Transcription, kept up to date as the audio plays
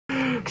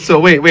So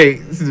wait,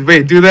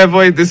 do that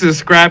voice. This is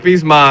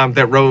Scrappy's mom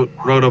that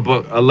wrote a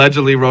book,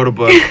 allegedly wrote a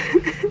book.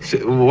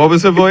 What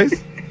was her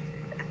voice?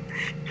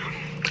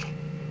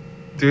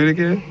 Do it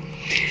again.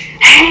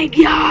 Hey,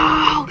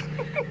 y'all.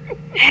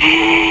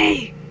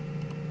 Hey.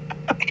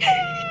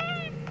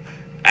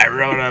 I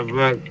wrote a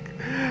book.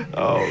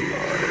 Oh,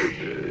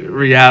 Lord.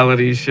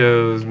 Reality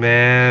shows,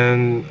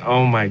 man.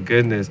 Oh, my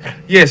goodness.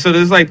 Yeah, so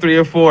there's like 3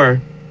 or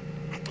 4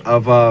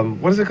 of,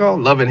 what is it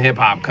called? Love and Hip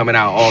Hop coming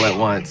out all at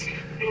once.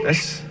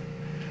 That's,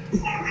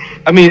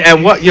 I mean,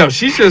 and what,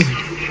 she's just.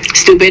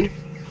 Stupid.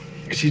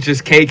 She's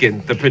just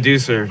caking. The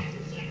producer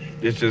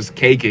is just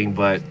caking,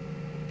 but,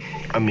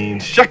 I mean,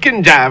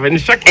 shucking jiving.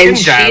 And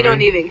she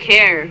don't even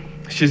care.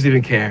 She doesn't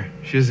even care.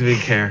 She doesn't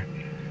even care.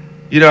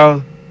 I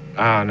don't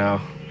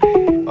know.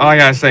 All I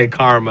gotta say,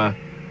 karma.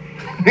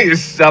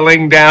 He's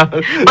selling down.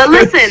 But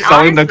listen,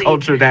 selling honestly, the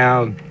culture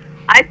down.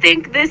 I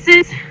think this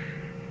is,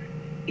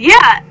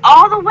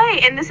 all the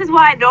way. And this is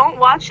why I don't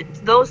watch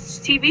those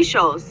TV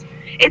shows.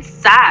 It's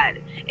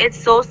sad. It's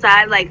so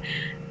sad. Like,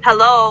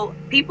 hello,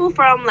 people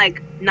from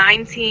like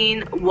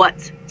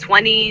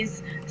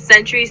 20s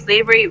century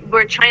slavery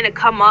were trying to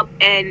come up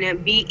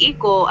and be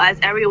equal as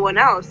everyone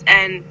else.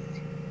 And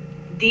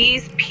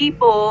these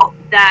people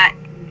that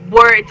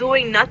were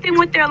doing nothing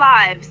with their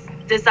lives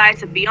decide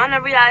to be on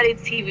a reality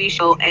TV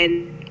show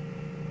and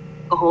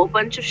a whole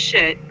bunch of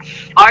shit,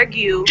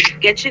 argue,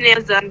 get your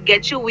nails done,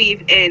 get your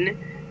weave in,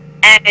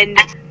 and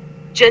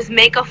just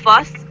make a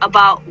fuss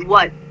about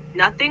what?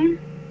 Nothing?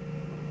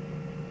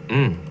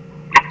 And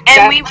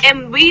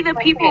we the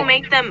people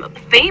make them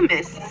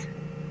famous.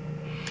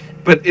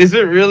 But is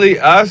it really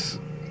us?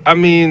 I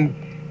mean,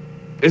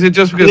 is it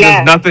just because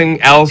there's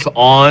nothing else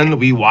on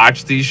we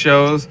watch these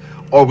shows?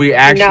 Or are we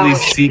actually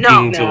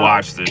seeking to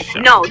watch this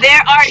show? No, there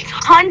are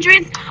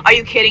hundreds. Are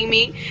you kidding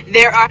me?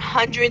 There are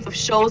hundreds of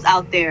shows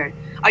out there.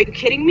 Are you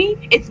kidding me?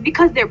 It's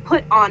because they're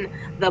put on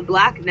the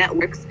black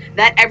networks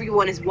that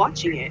everyone is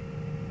watching it.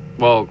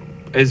 Well,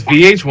 is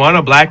VH1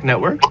 a black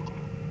network?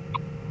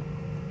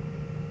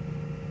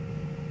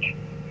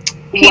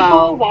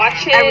 People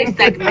watch it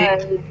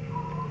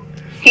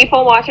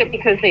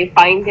because they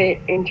find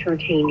it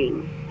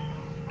entertaining.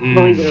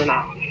 Believe it or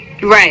not.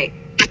 Right.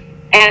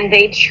 And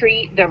they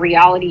treat the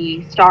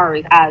reality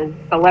stars as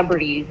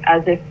celebrities,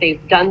 as if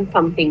they've done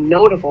something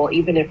notable,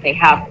 even if they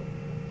haven't.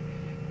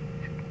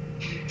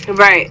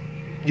 Right.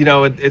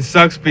 It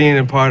sucks being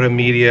a part of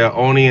media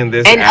only in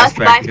this aspect.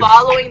 And us by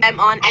following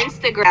them on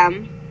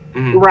Instagram.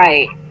 Mm-hmm.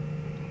 Right.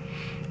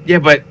 Yeah,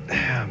 but,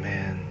 oh,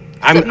 man.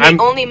 It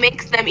only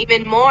makes them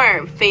even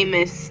more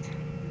famous.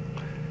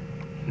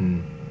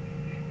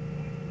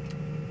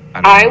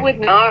 I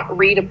would not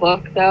read a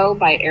book, though,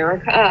 by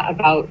Erica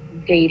about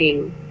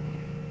dating.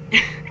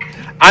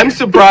 I'm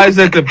surprised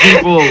that the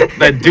people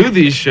that do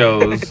these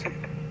shows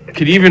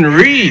could even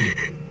read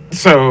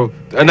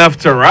enough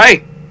to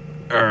write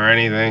or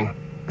anything.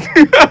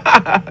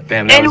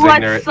 Damn, that was what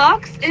ignorant.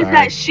 Sucks is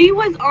that she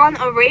was on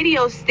a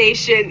radio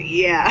station.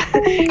 Yeah.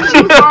 She was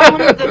on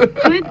one of the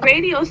good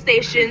radio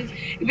stations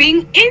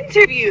being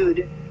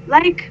interviewed.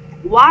 Like,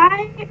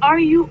 why are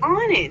you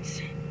on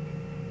it?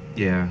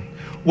 Yeah.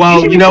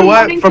 Well, you know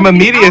what? From a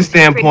media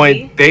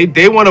standpoint,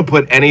 they want to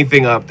put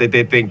anything up that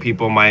they think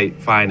people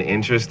might find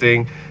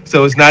interesting.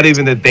 So it's not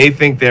even that they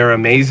think they're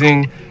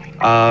amazing.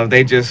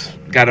 They just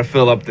got to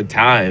fill up the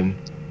time.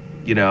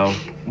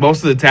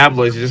 Most of the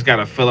tabloids just got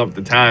to fill up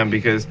the time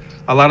because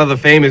a lot of the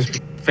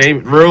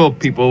real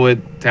people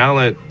with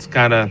talent,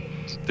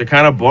 they're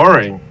kind of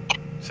boring.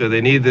 So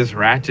they need this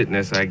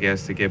ratchetness, I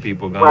guess, to get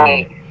people going.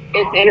 Right.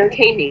 It's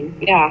entertaining.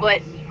 Yeah.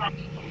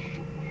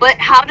 But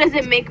how does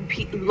it make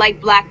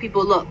black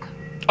people look?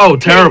 Oh,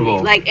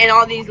 terrible! Like, and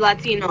all these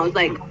Latinos,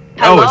 like,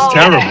 hello? Oh, it's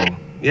terrible.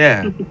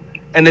 Yeah.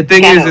 And the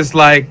thing is, it's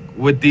like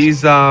with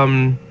these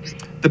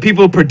the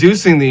people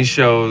producing these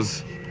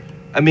shows.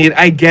 I mean,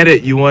 I get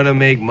it. You want to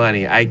make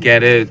money. I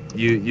get it.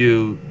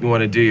 You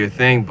want to do your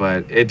thing,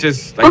 but it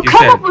just like you said.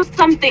 Come up with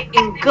something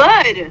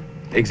good.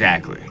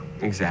 Exactly.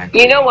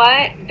 You know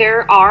what?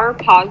 There are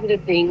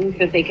positive things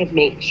that they could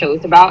make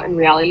shows about in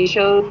reality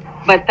shows,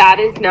 but that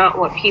is not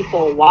what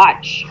people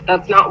watch.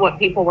 That's not what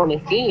people want to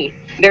see.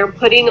 They're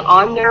putting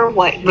on there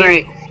what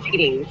gets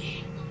ratings.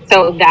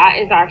 So that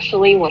is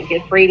actually what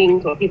gets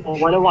ratings, what people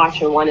want to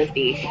watch and want to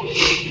see.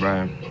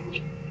 Right.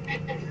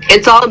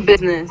 It's all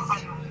business.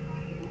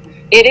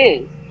 It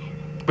is.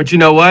 But you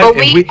know what?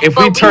 If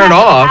we turn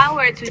off, the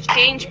power to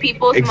change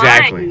people's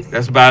Exactly. minds.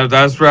 That's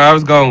where I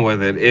was going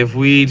with it. If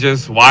we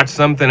just watch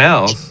something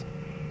else.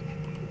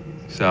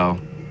 So,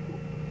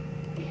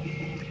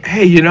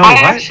 hey, you know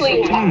what?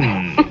 Actually,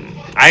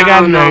 I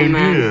got an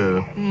idea.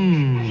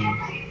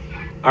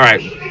 All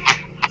right.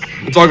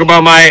 We'll talk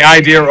about my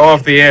idea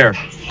off the air.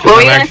 What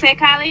were you gonna say,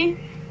 Kylie?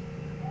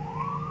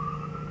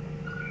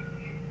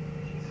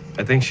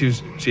 I think she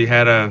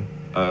had a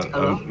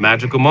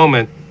magical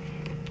moment,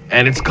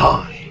 and it's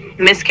gone.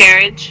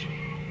 Miscarriage.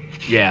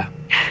 Yeah.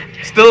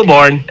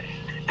 Stillborn.